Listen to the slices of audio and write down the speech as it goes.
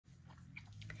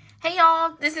Hey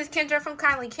y'all, this is Kendra from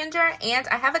Kindly Kendra, and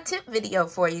I have a tip video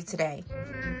for you today.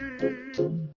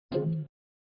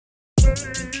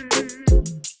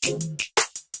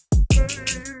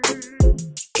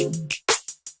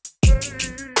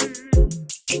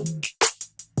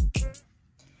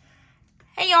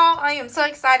 Hey y'all, I am so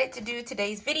excited to do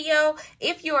today's video.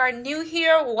 If you are new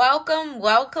here, welcome,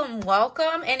 welcome,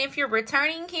 welcome. And if you're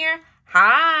returning here,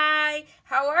 hi,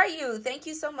 how are you? Thank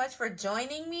you so much for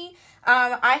joining me.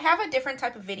 I have a different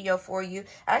type of video for you.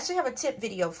 I actually have a tip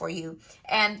video for you.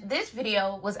 And this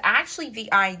video was actually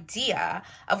the idea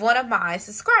of one of my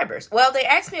subscribers. Well, they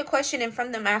asked me a question, and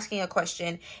from them asking a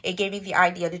question, it gave me the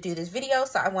idea to do this video.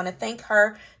 So I want to thank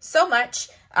her so much.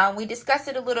 We discussed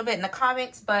it a little bit in the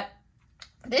comments, but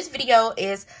this video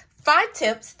is 5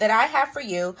 tips that I have for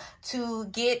you to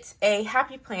get a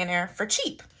happy planner for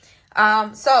cheap.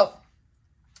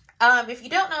 If you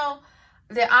don't know,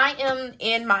 that I am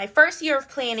in my first year of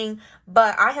planning,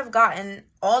 but I have gotten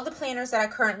all the planners that I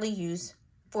currently use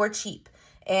for cheap.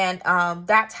 And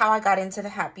that's how I got into the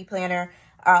happy planner,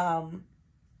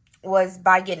 was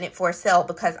by getting it for a sale.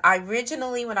 Because I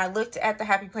originally, when I looked at the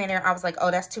happy planner, I was like,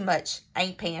 oh, that's too much. I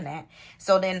ain't paying that.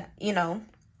 So then, you know,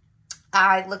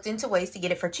 I looked into ways to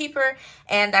get it for cheaper,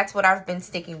 and that's what I've been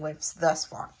sticking with thus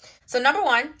far. So number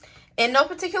 1, in no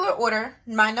particular order,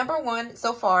 my number 1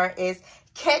 so far is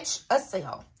catch a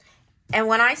sale. And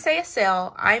when I say a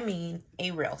sale, I mean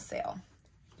a real sale.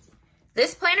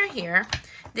 This planner here,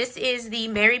 this is the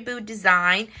Mary Boo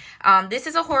design. This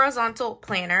is a horizontal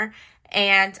planner.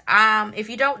 And if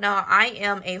you don't know, I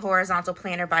am a horizontal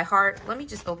planner by heart. Let me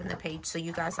just open the page so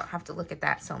you guys don't have to look at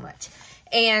that so much.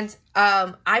 And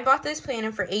I bought this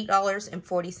planner for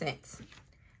 $8.40.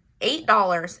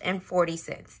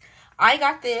 $8.40. I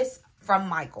got this from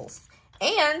Michael's.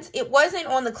 And it wasn't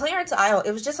on the clearance aisle.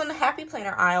 It was just on the happy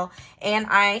planner aisle. And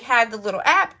I had the little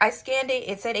app. I scanned it.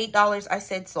 It said $8. I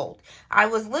said sold. I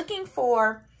was looking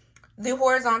for the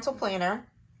horizontal planner.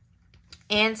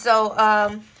 And so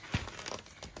I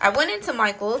went into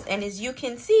Michael's, and as you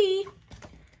can see,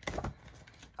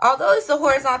 although it's a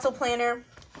horizontal planner,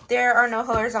 there are no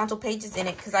horizontal pages in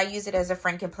it because I use it as a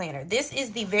Franken planner. This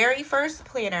is the very first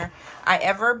planner I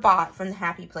ever bought from the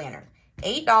Happy Planner.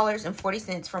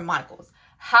 $8.40 from Michael's.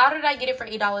 How did I get it for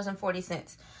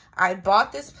 $8.40? I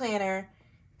bought this planner.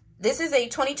 This is a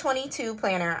 2022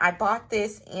 planner. I bought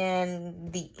this in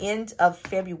the end of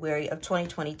February of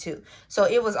 2022. So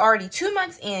it was already 2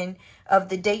 months in of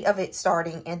the date of it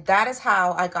starting, and that is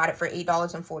how I got it for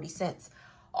 $8.40.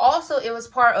 Also, it was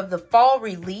part of the fall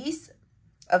release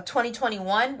of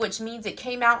 2021, which means it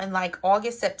came out in like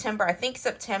August, September, I think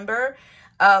September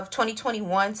of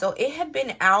 2021. So it had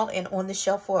been out and on the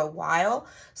shelf for a while.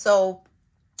 So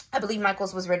I believe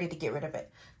Michael's was ready to get rid of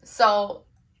it. So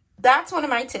that's one of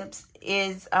my tips,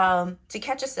 is to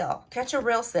catch a sale, catch a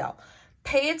real sale.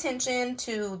 Pay attention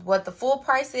to what the full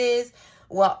price is,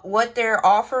 what they're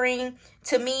offering.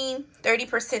 To me,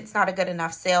 30% is not a good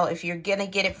enough sale if you're going to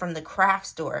get it from the craft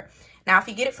store. Now, if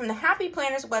you get it from the Happy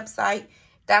Planner's website,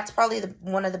 that's probably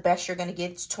one of the best you're going to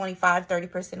get. It's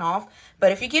 25-30% off.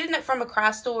 But if you're getting it from a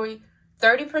craft store,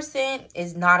 30%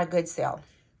 is not a good sale.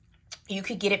 You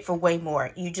could get it for way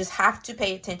more. You just have to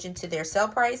pay attention to their sale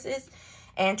prices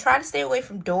and try to stay away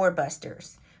from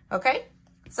doorbusters. Okay?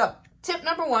 So, tip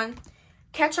number 1,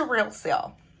 catch a real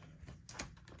sale.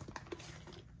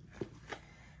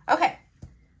 Okay.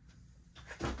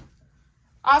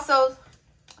 Also,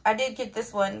 I did get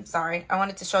this one. Sorry. I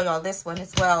wanted to show y'all this one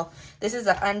as well. This is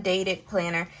an undated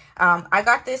planner. I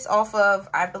got this off of,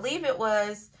 I believe it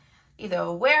was either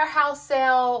a warehouse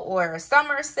sale or a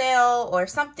summer sale or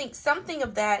something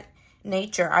of that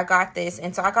nature. I got this,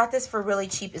 and so I got this for really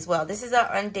cheap as well. This is an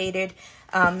undated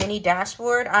mini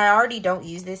dashboard. I already don't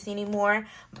use this anymore.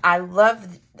 I loved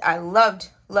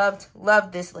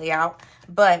this layout,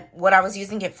 but what I was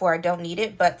using it for, I don't need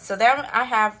it. But so then I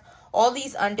have all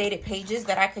these undated pages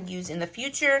that I could use in the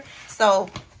future. So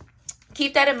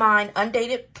keep that in mind.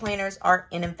 Undated planners are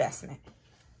an investment.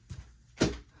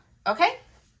 Okay.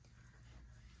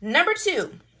 Number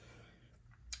 2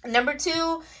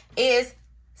 is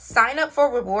sign up for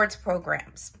rewards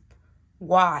programs.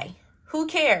 Why? Who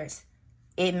cares?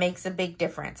 It makes a big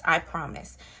difference, I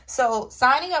promise. So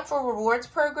signing up for rewards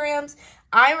programs,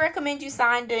 I recommend you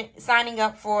signing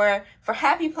up for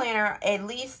Happy Planner, at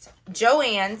least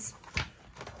Joann's,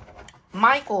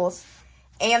 Michael's,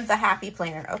 and the Happy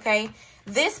Planner, okay?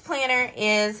 This planner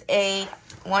is a,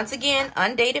 once again,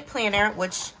 undated planner,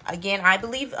 which, again, I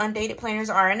believe undated planners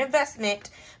are an investment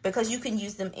because you can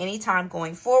use them anytime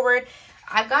going forward.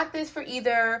 I got this for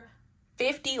either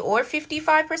 50 or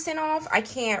 55% off. I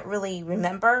can't really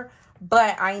remember,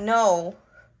 but I know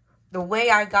the way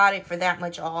I got it for that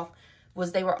much off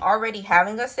was they were already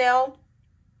having a sale.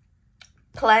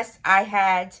 Plus, I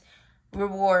had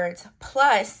rewards.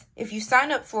 Plus, if you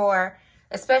sign up for,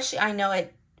 especially I know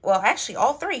it, well, actually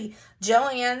all three,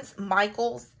 Joann's,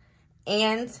 Michael's,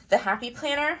 and the Happy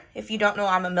Planner. If you don't know,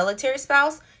 I'm a military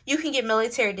spouse. You can get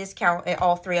military discount at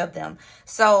all three of them.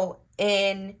 So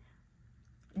in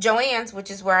Joann's, which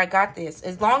is where I got this,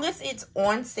 as long as it's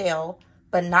on sale,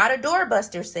 but not a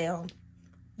doorbuster sale,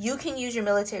 you can use your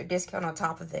military discount on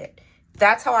top of it.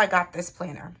 That's how I got this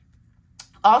planner.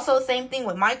 Also, same thing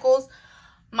with Michael's.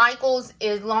 Michael's,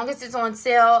 as long as it's on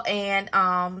sale and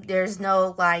there's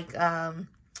no like,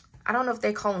 I don't know if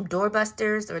they call them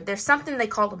doorbusters, or there's something they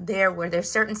call them there where there's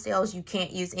certain sales you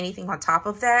can't use anything on top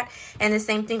of that. And the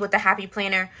same thing with the Happy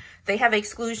Planner. They have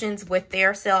exclusions with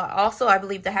their sale. Also, I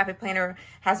believe the Happy Planner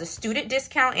has a student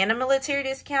discount and a military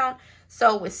discount.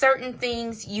 So with certain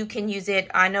things, you can use it.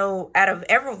 I know out of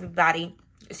everybody,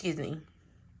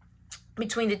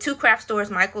 between the two craft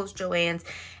stores, Michael's, Joann's,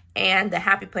 and the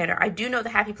Happy Planner, I do know the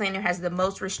Happy Planner has the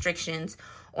most restrictions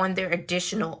on their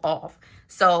additional off.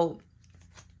 So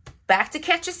back to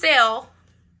catch a sale,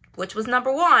 which was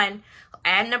number one,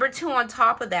 add number two on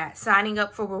top of that, signing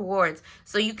up for rewards.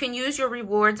 So you can use your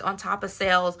rewards on top of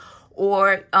sales,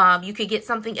 or you could get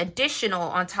something additional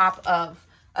on top of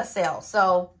a sale.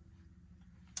 So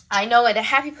I know at a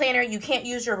Happy Planner, you can't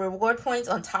use your reward points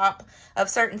on top of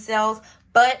certain sales,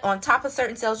 but on top of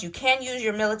certain sales, you can use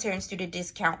your military and student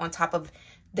discount on top of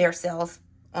their sales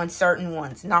on certain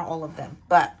ones. Not all of them,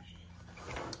 but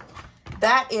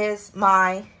that is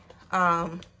my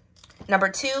number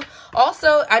two.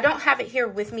 Also, I don't have it here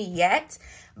with me yet,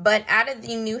 but out of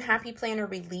the new Happy Planner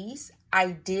release,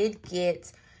 I did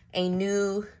get a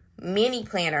new mini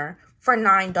planner for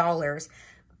 $9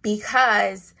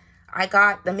 because I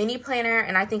got the mini planner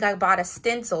and I think I bought a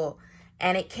stencil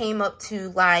and it came up to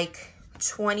like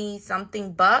 20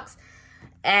 something bucks,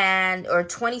 and or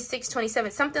 26, 27,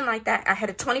 something like that. I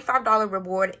had a $25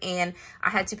 reward and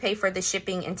I had to pay for the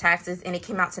shipping and taxes, and it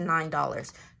came out to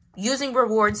 $9 using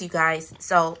rewards, you guys.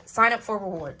 So sign up for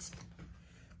rewards.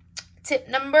 Tip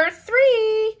number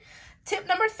three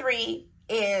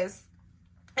is,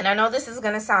 and I know this is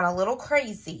going to sound a little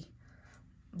crazy,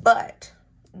 but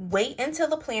wait until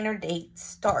the planner date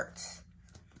starts.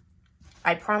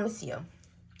 I promise you,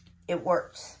 it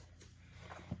works.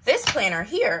 This planner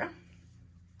here,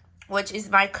 which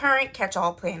is my current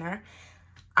catch-all planner,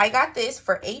 I got this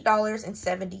for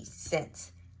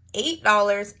 $8.70.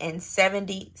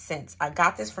 $8.70. I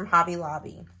got this from Hobby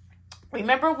Lobby.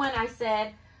 Remember when I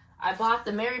said I bought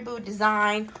the Mary Boo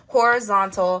Design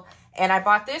horizontal and I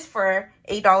bought this for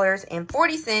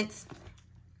 $8.40?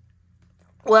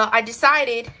 Well, I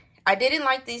decided I didn't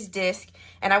like this disc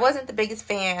and I wasn't the biggest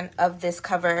fan of this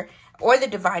cover or the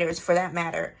dividers for that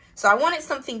matter. So I wanted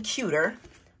something cuter,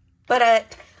 but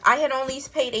I had only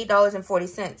paid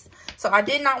 $8.40. So I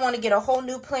did not want to get a whole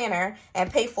new planner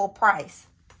and pay full price.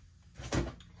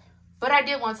 But I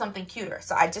did want something cuter.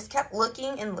 So I just kept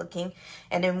looking and looking.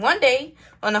 And then one day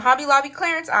on the Hobby Lobby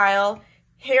clearance aisle,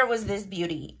 here was this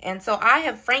beauty. And so I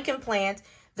have Frankenplanned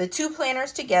the two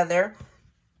planners together.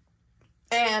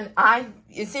 And I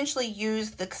essentially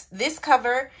used this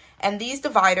cover and these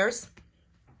dividers.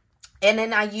 And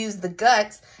then I used the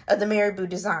guts of the Mary Boo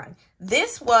Design.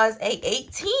 This was a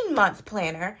 18-month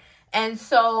planner. And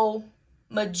so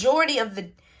majority of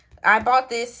I bought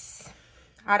this,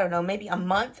 I don't know, maybe a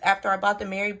month after I bought the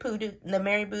Mary Boo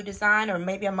Design, or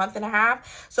maybe a month and a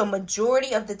half. So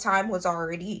majority of the time was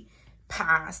already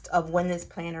past of when this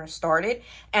planner started,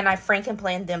 and I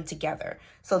Frankenplanned them together.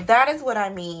 So that is what I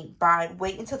mean by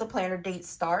wait until the planner date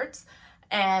starts.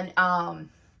 And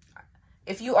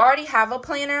if you already have a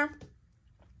planner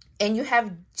and you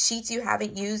have sheets you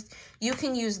haven't used, you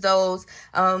can use those.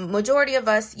 Majority of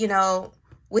us, you know,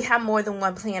 we have more than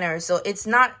one planner, so it's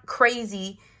not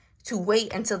crazy to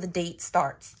wait until the date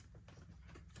starts.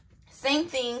 Same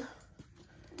thing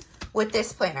with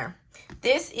this planner.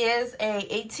 This is a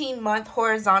 18-month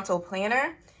horizontal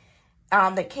planner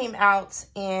that came out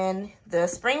in the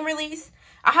spring release.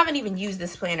 I haven't even used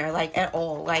this planner like at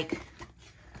all. Like,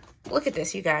 look at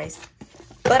this, you guys.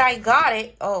 But I got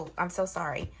it. Oh, I'm so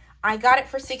sorry. I got it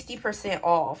for 60%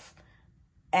 off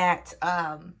at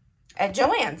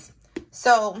Joann's.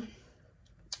 So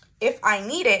if I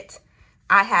need it,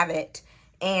 I have it.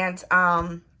 And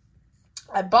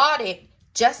I bought it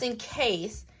just in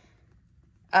case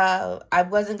I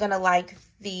wasn't going to like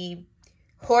the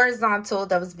horizontal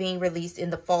that was being released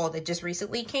in the fall that just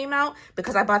recently came out,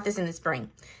 because I bought this in the spring.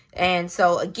 And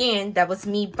so again, that was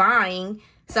me buying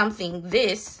something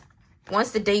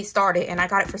once the date started, and I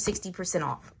got it for 60%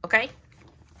 off. Okay.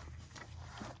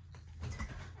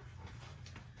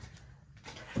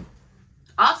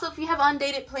 Also, if you have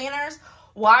undated planners,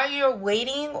 while you're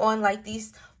waiting on like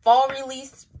these fall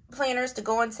release planners to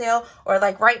go on sale, or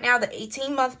like right now the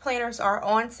 18-month planners are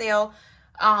on sale,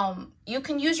 you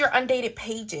can use your undated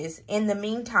pages in the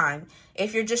meantime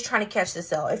if you're just trying to catch the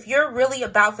sale. If you're really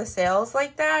about the sales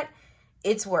like that,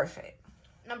 it's worth it.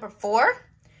 Number 4,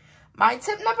 my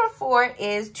tip number 4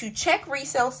 is to check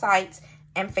resale sites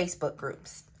and Facebook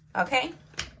groups. Okay.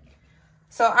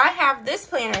 So I have this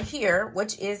planner here,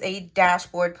 which is a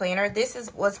dashboard planner.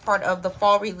 This was part of the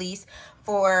fall release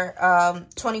for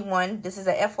 21. This is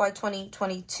a FY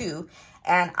 2022.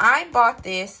 And I bought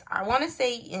this, I want to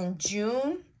say in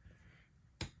June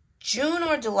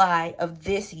or July of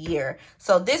this year.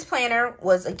 So this planner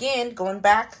was, again, going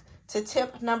back to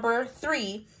tip number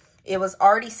 3. It was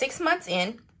already 6 months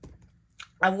in.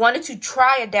 I wanted to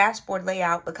try a dashboard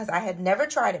layout because I had never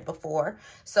tried it before.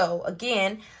 So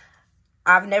again,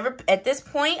 at this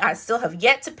point, I still have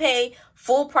yet to pay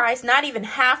full price, not even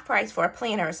half price for a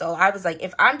planner. So I was like,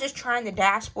 if I'm just trying the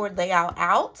dashboard layout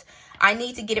out, I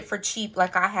need to get it for cheap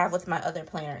like I have with my other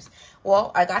planners.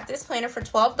 Well, I got this planner for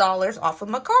 $12 off of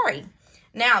Mercari.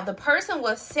 Now, the person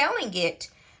was selling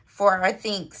it for, I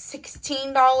think,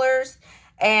 $16,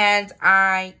 and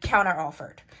I counter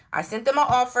offered. I sent them an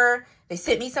offer. They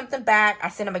sent me something back. I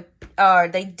sent them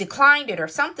they declined it or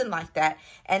something like that.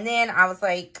 And then I was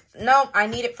like, no, I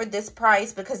need it for this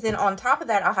price, because then on top of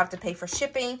that, I'll have to pay for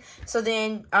shipping. So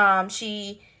then I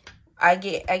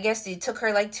guess it took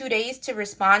her like 2 days to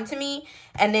respond to me.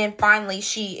 And then finally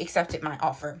she accepted my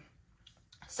offer.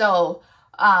 So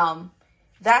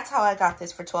that's how I got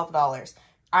this for $12.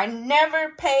 I never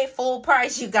pay full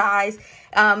price, you guys,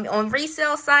 on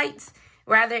resale sites.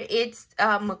 Rather it's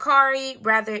Mercari,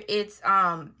 rather it's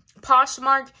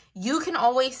Poshmark, you can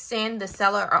always send the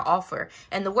seller an offer.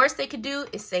 And the worst they could do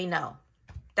is say no.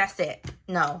 That's it.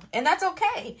 No. And that's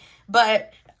okay.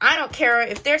 But I don't care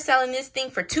if they're selling this thing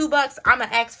for $2, I'm going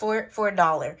to ask for it for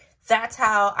 $1. That's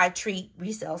how I treat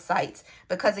resale sites.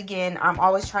 Because again, I'm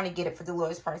always trying to get it for the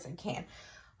lowest price I can.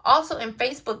 Also in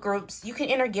Facebook groups, you can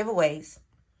enter giveaways.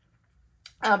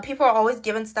 People are always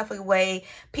giving stuff away.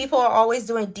 People are always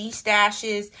doing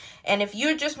destashes. And if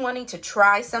you're just wanting to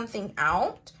try something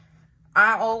out,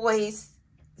 I always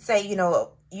say,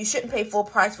 you shouldn't pay full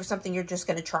price for something you're just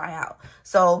going to try out.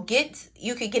 So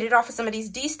you could get it off of somebody's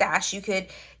destash. You could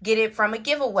get it from a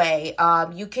giveaway.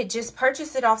 You could just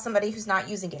purchase it off somebody who's not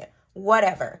using it.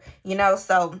 Whatever,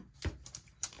 so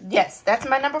yes, that's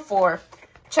my number 4.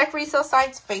 Check resale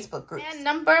sites, Facebook groups. And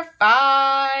number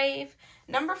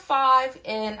 5,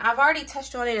 and I've already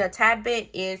touched on it a tad bit,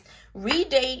 is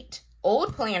redate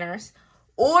old planners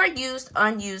or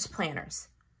unused planners.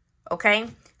 Okay,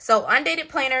 so undated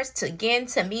planners, to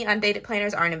me, undated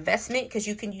planners are an investment because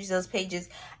you can use those pages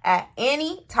at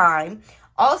any time.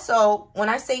 Also, when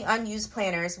I say unused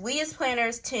planners, we as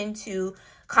planners tend to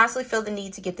constantly feel the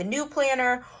need to get the new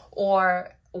planner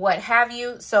or what have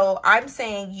you. So I'm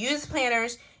saying use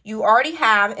planners you already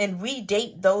have and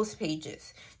redate those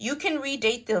pages. You can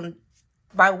redate them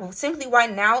by simply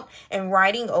whitening out and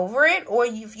writing over it, or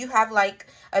if you have like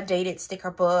a dated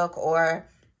sticker book or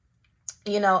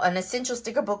an essential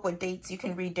sticker book with dates, you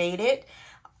can redate it.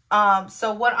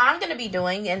 So what I'm going to be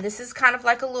doing, and this is kind of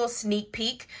like a little sneak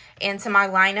peek into my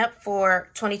lineup for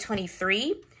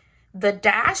 2023, the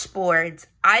dashboards.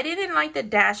 I didn't like the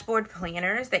dashboard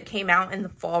planners that came out in the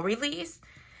fall release.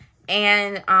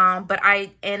 And but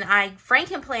I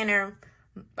Franken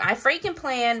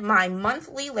plan my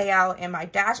monthly layout and my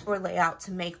dashboard layout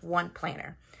to make one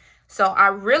planner. So I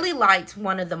really liked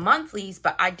one of the monthlies,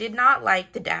 but I did not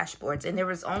like the dashboards, and there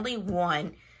was only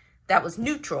one that was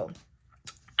neutral.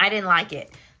 I didn't like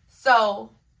it.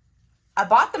 So I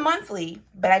bought the monthly,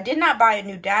 but I did not buy a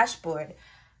new dashboard.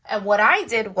 And what I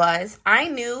did was I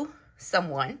knew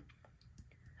someone,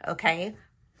 okay,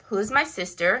 who's my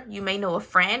sister. You may know a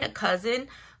friend, a cousin,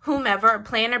 whomever, a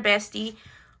planner bestie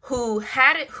who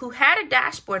had a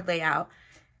dashboard layout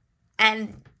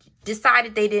and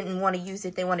decided they didn't want to use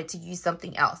it. They wanted to use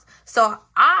something else. So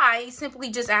I simply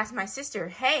just asked my sister,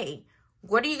 hey,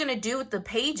 what are you going to do with the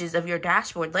pages of your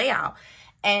dashboard layout?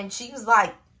 And she was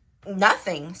like,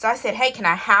 nothing. So I said, hey, can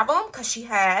I have them? Because she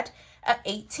had an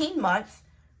 18-month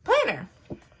planner.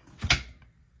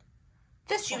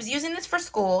 She was using this for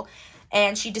school,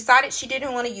 and she decided she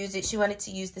didn't want to use it. She wanted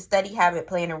to use the study habit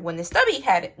planner. When the study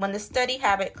habit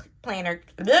planner,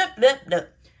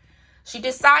 she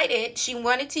decided she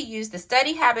wanted to use the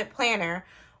study habit planner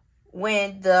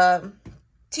when the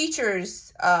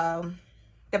teachers,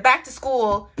 the back to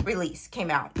school release came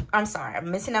out. I'm sorry,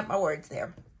 I'm messing up my words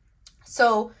there.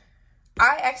 So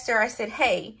I asked her, I said,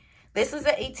 hey, this is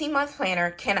an 18-month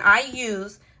planner. Can I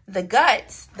use the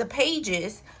guts, the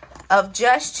pages of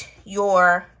just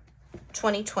your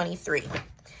 2023?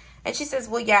 And she says,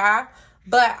 well, yeah,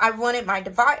 but I wanted my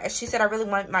divider. She said, I really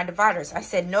wanted my dividers. I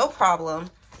said, no problem,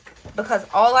 because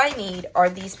all I need are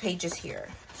these pages here.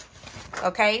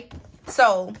 Okay,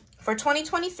 so for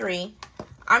 2023,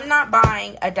 I'm not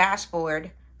buying a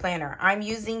dashboard planner. I'm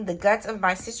using the guts of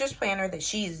my sister's planner that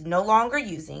she is no longer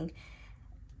using.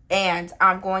 And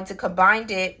I'm going to combine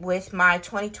it with my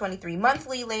 2023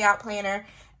 monthly layout planner.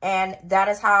 And that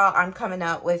is how I'm coming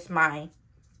up with my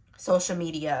social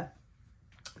media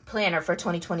planner for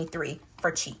 2023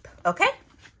 for cheap. Okay?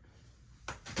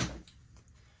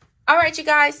 All right, you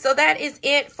guys, so that is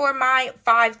it for my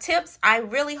 5 tips. I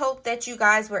really hope that you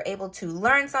guys were able to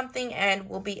learn something and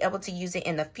will be able to use it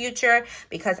in the future,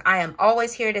 because I am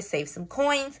always here to save some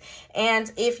coins. And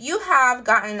if you have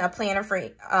gotten a planner for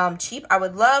cheap, I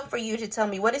would love for you to tell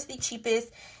me what is the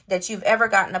cheapest that you've ever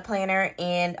gotten a planner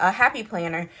and a happy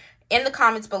planner in the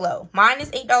comments below. Mine is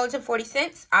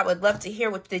 $8.40. I would love to hear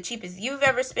what the cheapest you've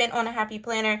ever spent on a happy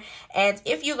planner. And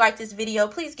if you like this video,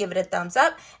 please give it a thumbs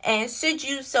up. And should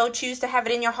you so choose to have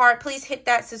it in your heart, please hit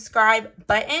that subscribe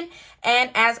button.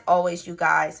 And as always, you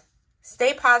guys,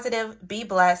 stay positive, be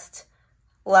blessed.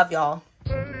 Love y'all.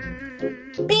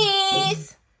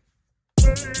 Peace.